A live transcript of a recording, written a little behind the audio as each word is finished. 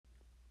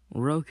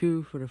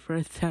Roku, for the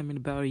first time in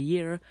about a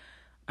year,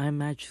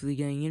 I'm actually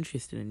getting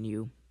interested in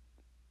you.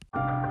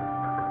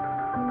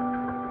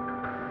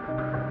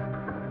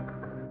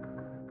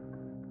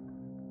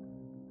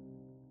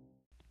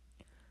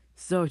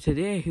 So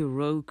today,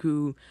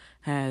 Roku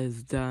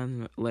has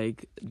done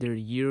their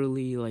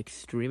yearly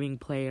streaming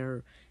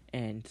player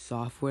and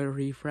software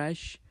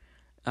refresh,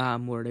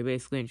 where they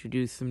basically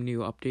introduce some new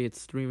updated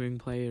streaming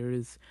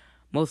players.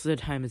 Most of the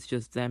time, it's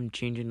just them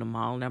changing the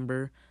model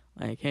number.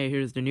 Like, hey,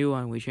 here's the new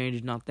one. We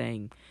changed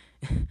nothing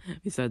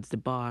besides the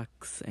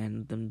box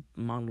and the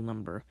model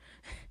number.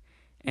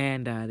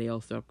 And they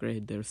also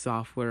upgraded their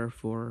software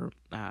for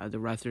the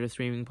rest of the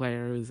streaming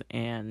players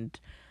and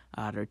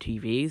their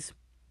TVs.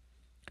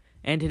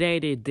 And today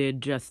they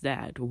did just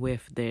that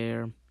with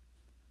updates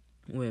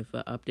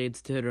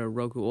to the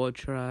Roku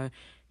Ultra,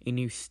 a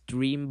new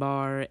stream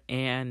bar,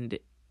 and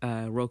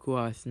Roku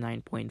OS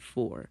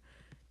 9.4.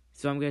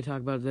 So I'm going to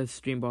talk about the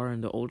stream bar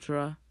and the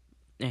Ultra,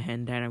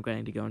 and then I'm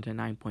going to go into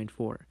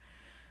 9.4.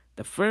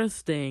 The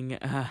first thing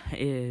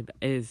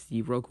is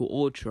the Roku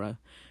Ultra,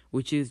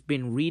 which has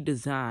been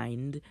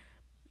redesigned.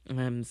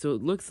 So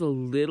it looks a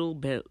little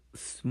bit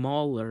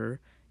smaller,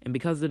 and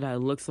because of that, it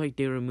looks like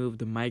they removed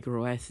the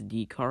micro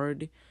SD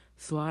card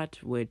slot,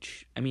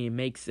 which, I mean, it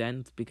makes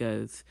sense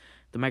because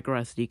the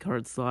micro SD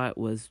card slot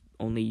was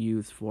only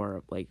used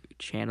for,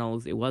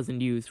 channels. It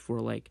wasn't used for,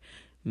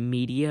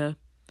 media.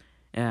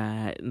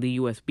 The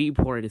USB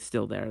port is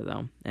still there,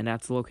 though, and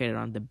that's located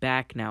on the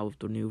back now of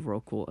the new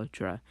Roku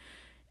Ultra.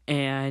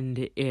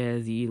 And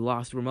the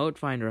lost remote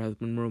finder has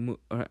been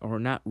or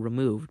not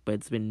removed, but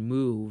it's been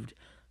moved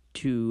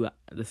to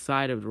the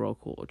side of the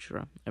Roku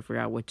Ultra. I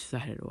forgot which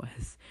side it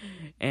was.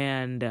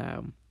 And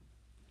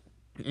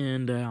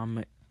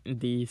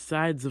the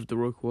sides of the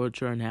Roku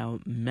Ultra are now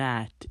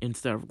matte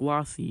instead of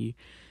glossy,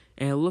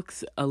 and it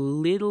looks a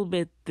little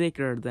bit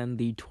thicker than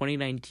the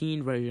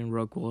 2019 version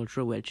Roku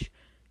Ultra, which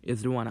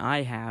is the one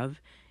I have,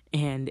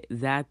 and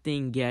that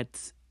thing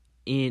gets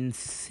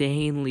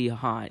insanely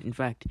hot. In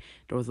fact,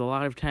 there was a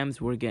lot of times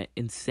where it get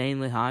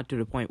insanely hot to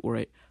the point where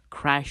it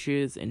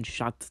crashes and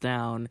shuts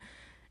down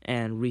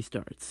and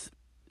restarts.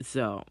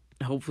 So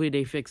hopefully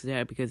they fix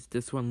that because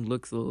this one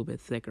looks a little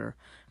bit thicker.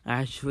 I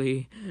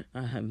actually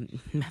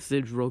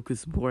messaged Roku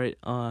support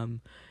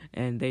and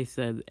they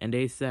said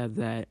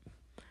that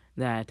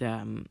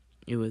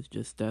it was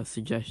just a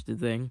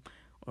suggested thing,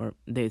 or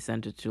they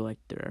sent it to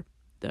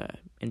the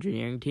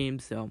engineering team.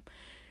 So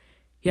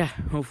yeah,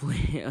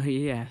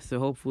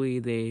 hopefully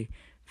they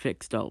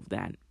fixed all of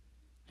that.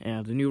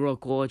 The new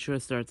Roku Ultra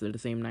starts at the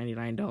same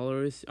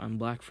 $99. On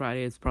Black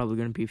Friday, it's probably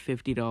going to be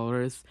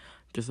 $50,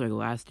 just like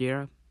last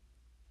year.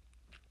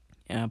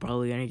 And I'm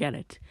probably going to get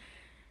it.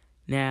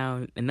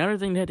 Now, another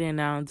thing that they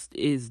announced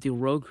is the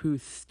Roku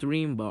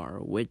Stream Bar,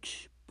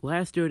 which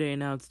last year they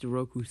announced the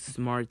Roku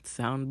Smart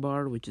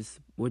Soundbar, which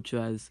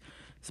was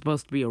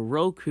supposed to be a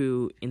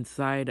Roku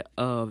inside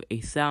of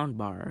a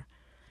soundbar.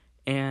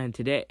 And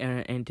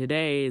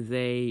today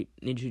they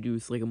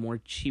introduced a more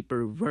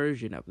cheaper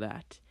version of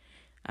that.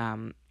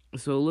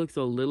 So it looks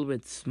a little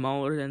bit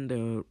smaller than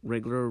the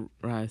regular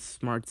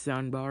smart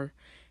soundbar,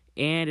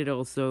 and it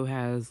also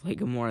has a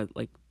more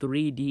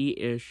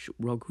 3D-ish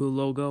Roku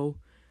logo.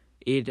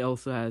 It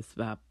also has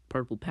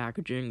purple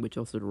packaging, which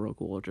also the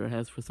Roku Ultra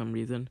has for some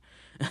reason,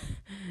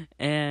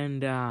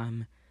 and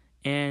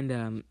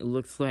it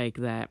looks like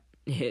that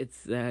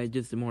it's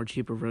just a more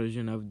cheaper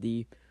version of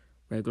the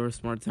regular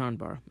smart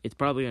soundbar. It's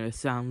probably gonna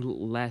sound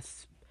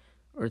less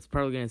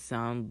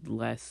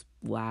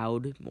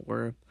loud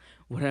or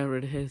whatever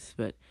it is,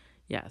 but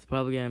yeah, it's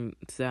probably gonna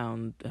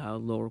sound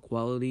lower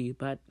quality,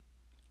 but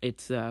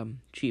it's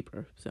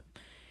cheaper. So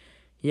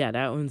yeah,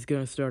 that one's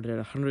gonna start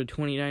at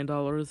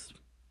 $129.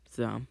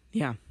 So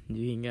yeah,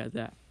 you can get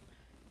that.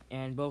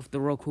 And both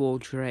the Roku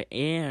Ultra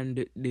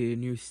and the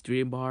new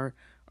Stream Bar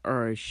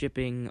are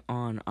shipping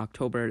on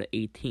October the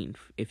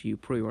 18th if you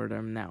pre-order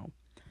them now.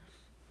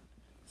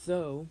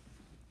 So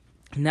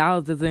now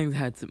the thing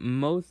that's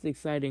most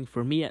exciting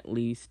for me, at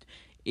least,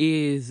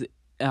 is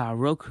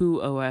Roku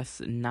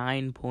OS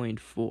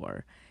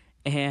 9.4.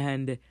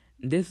 And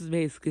this is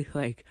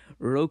basically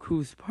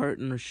Roku's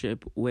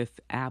partnership with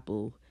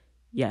Apple.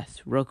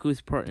 Yes,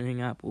 Roku's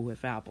partnering up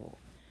with Apple.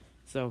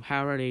 So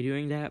how are they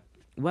doing that?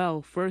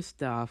 Well,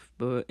 first off,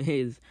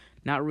 is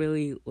not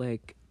really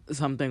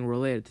something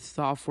related to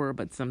software,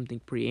 but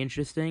something pretty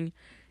interesting,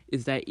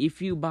 is that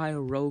if you buy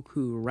a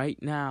Roku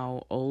right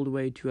now, all the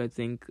way to I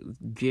think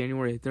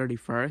January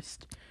 31st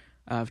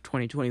of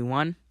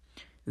 2021,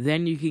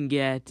 then you can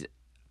get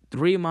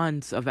 3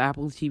 months of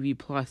Apple TV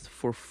Plus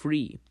for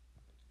free,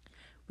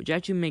 which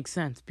actually makes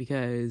sense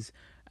because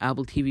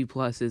Apple TV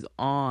Plus is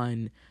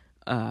on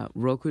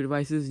Roku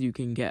devices. You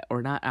can get,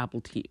 or not Apple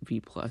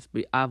TV Plus,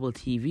 but Apple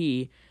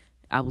TV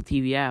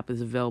app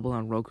is available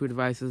on Roku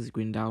devices. You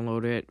can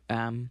download it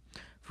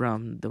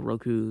from the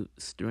Roku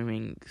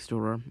streaming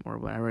store or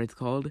whatever it's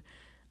called.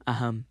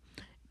 So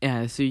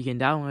you can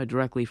download it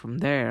directly from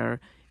there,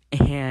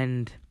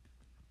 and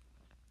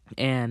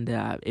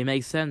it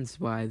makes sense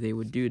why they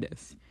would do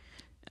this.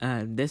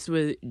 This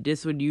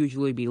would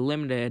usually be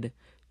limited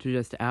to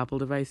just Apple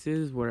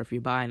devices, where if you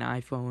buy an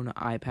iPhone,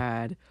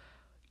 iPad,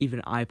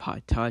 even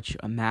iPod Touch,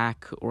 a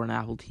Mac, or an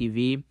Apple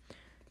TV,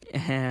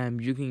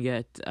 you can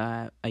get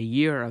a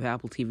year of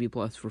Apple TV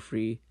Plus for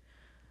free.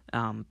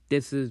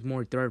 This is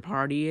more third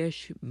party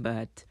ish,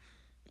 but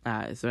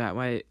so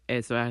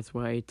that's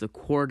why it's a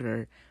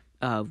quarter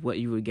of what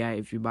you would get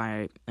if you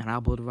buy an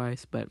Apple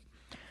device, but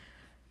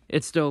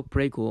it's still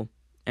pretty cool.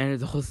 And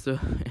it's also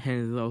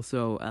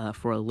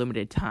for a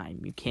limited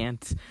time. You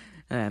can't.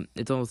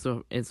 It's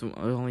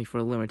only for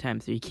a limited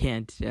time, so you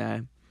can't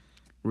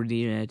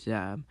redeem it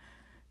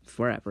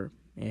forever.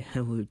 It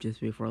will just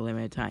be for a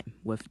limited time.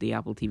 With the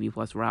Apple TV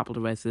Plus for Apple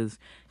devices,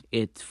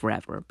 it's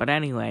forever. But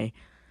anyway,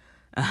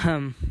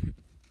 let's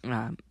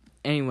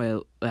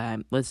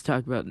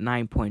talk about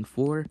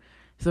 9.4.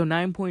 So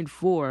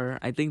 9.4,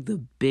 I think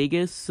the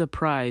biggest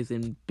surprise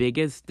and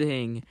biggest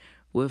thing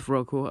with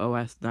Roku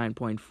OS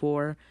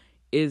 9.4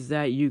 is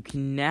that you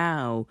can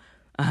now,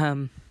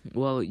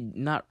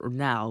 not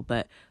now,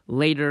 but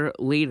later,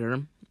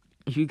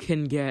 you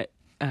can get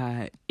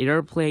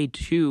AirPlay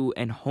 2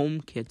 and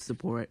HomeKit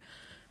support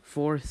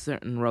for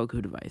certain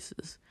Roku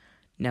devices.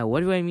 Now,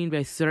 what do I mean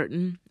by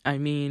certain? I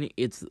mean,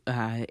 it's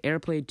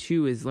AirPlay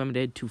 2 is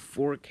limited to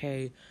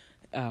 4K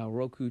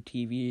Roku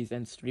TVs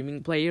and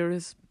streaming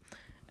players.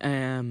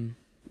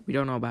 We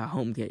don't know about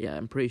HomeKit yet.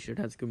 I'm pretty sure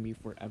that's going to be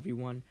for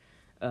everyone,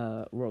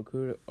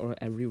 Roku or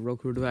every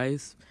Roku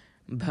device.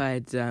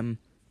 But for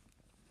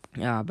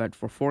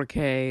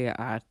 4K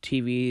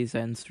TVs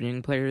and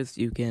streaming players,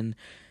 you can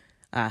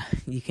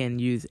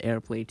use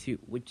AirPlay 2,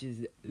 which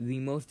is the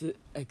most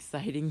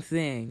exciting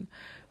thing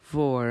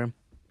for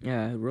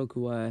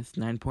Roku OS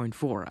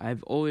 9.4.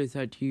 I've always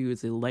had to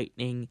use a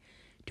Lightning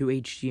to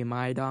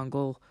HDMI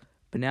dongle,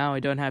 but now I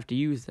don't have to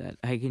use that.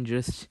 I can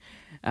just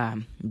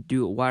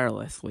do it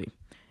wirelessly.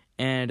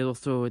 And it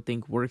also, I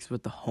think, works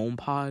with the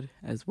HomePod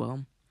as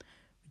well,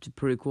 which is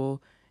pretty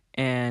cool.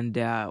 And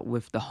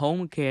with the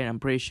HomeKit, I'm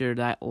pretty sure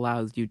that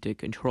allows you to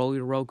control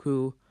your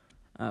Roku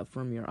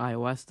from your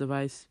iOS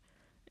device.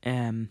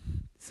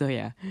 So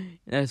yeah,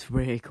 that's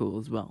pretty cool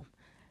as well.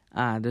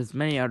 There's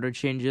many other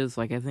changes,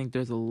 like I think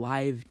there's a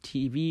live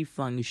TV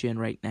function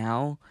right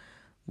now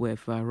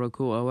with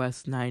Roku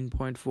OS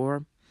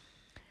 9.4.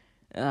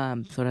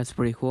 So that's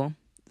pretty cool.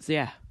 So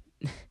yeah,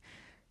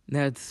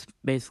 that's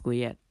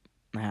basically it.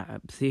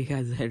 See you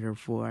guys later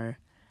for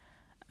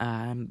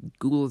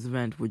Google's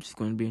event, which is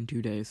going to be in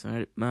 2 days.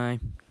 Alright, bye.